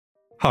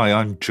Hi,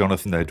 I'm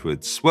Jonathan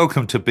Edwards.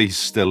 Welcome to Be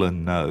Still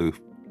and Know.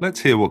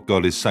 Let's hear what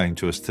God is saying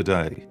to us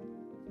today.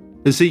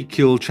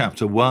 Ezekiel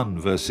chapter 1,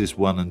 verses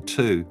 1 and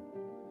 2.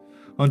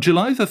 On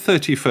July the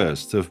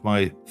 31st of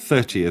my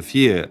 30th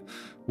year,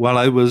 while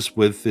I was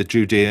with the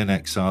Judean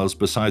exiles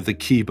beside the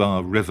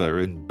Kibar River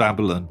in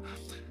Babylon,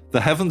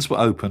 the heavens were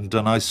opened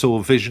and I saw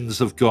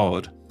visions of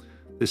God.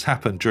 This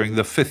happened during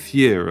the 5th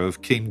year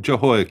of King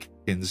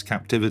Jehoiakim's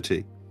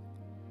captivity.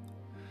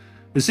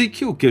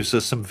 Ezekiel gives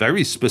us some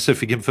very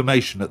specific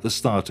information at the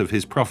start of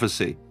his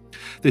prophecy.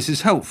 This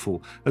is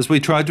helpful as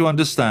we try to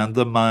understand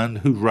the man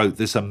who wrote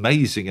this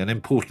amazing and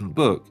important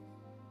book.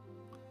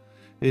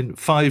 In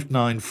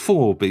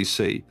 594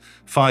 BC,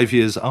 5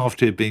 years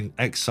after he had been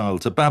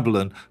exiled to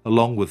Babylon,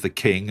 along with the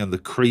king and the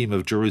cream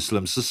of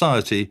Jerusalem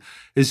society,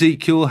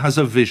 Ezekiel has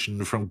a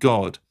vision from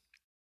God.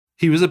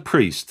 He was a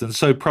priest and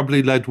so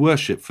probably led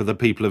worship for the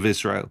people of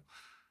Israel.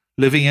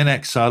 Living in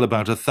exile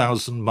about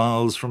 1,000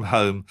 miles from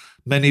home,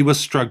 many were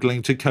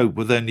struggling to cope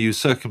with their new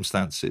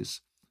circumstances.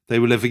 They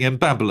were living in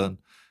Babylon,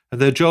 and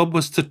their job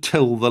was to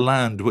till the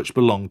land which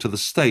belonged to the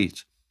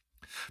state.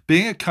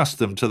 Being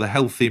accustomed to the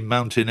healthy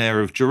mountain air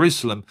of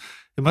Jerusalem,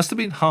 it must have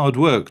been hard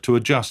work to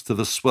adjust to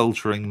the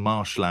sweltering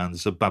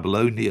marshlands of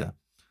Babylonia.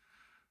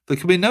 There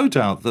can be no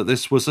doubt that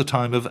this was a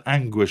time of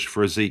anguish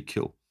for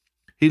Ezekiel.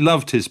 He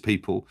loved his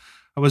people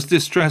and was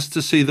distressed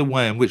to see the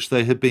way in which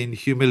they had been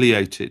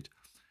humiliated.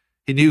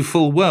 He knew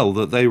full well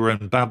that they were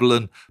in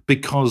Babylon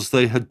because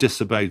they had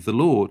disobeyed the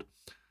Lord.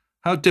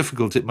 How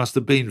difficult it must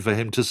have been for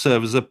him to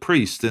serve as a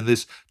priest in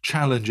this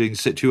challenging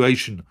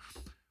situation.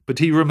 But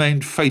he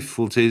remained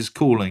faithful to his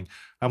calling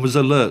and was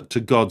alert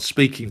to God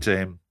speaking to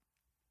him.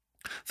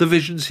 The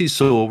visions he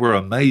saw were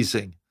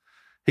amazing.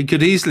 He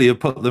could easily have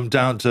put them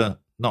down to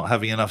not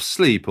having enough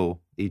sleep or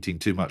eating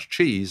too much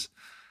cheese.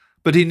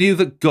 But he knew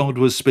that God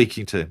was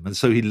speaking to him, and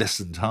so he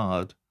listened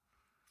hard.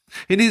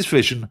 In his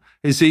vision,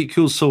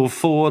 Ezekiel saw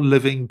 4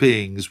 living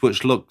beings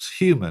which looked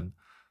human,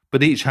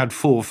 but each had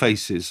 4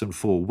 faces and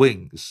 4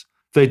 wings.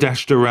 They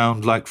dashed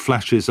around like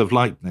flashes of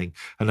lightning,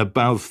 and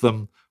above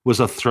them was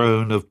a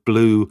throne of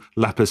blue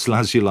lapis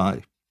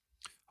lazuli.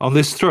 On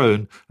this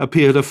throne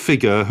appeared a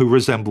figure who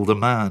resembled a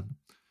man.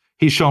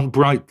 He shone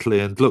brightly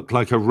and looked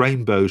like a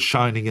rainbow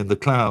shining in the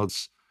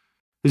clouds.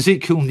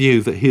 Ezekiel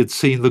knew that he had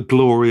seen the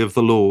glory of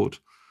the Lord.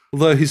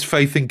 Although his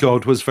faith in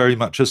God was very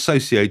much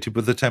associated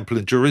with the temple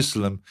in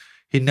Jerusalem,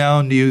 he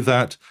now knew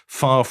that,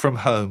 far from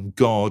home,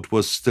 God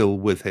was still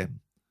with him.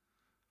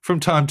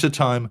 From time to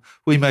time,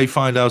 we may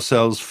find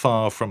ourselves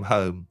far from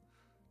home,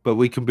 but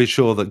we can be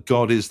sure that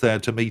God is there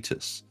to meet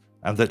us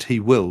and that he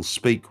will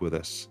speak with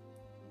us.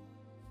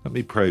 Let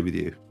me pray with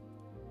you.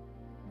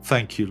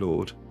 Thank you,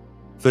 Lord,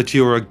 that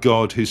you are a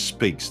God who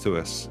speaks to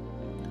us.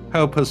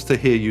 Help us to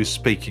hear you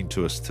speaking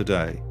to us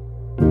today.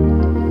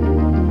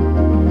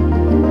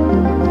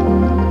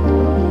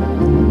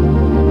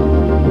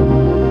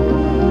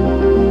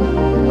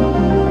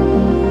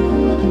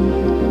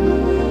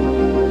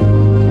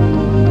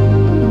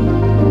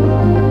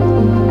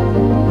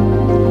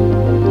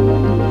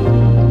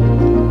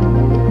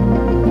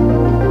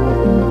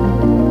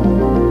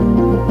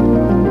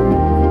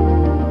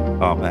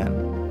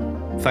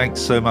 Amen.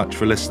 Thanks so much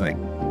for listening.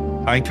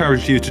 I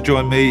encourage you to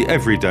join me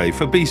every day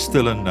for Be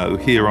Still and Know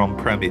here on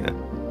Premier.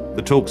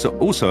 The talks are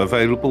also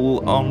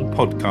available on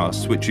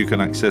podcasts, which you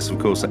can access, of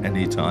course, at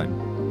any time.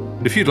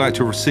 And if you'd like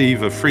to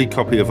receive a free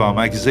copy of our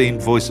magazine,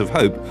 Voice of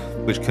Hope,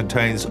 which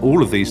contains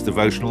all of these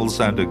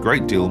devotionals and a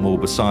great deal more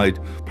beside,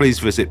 please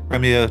visit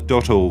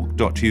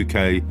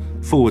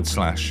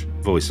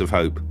premier.org.uk/Voice of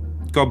Hope.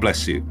 God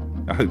bless you.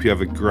 I hope you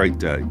have a great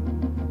day.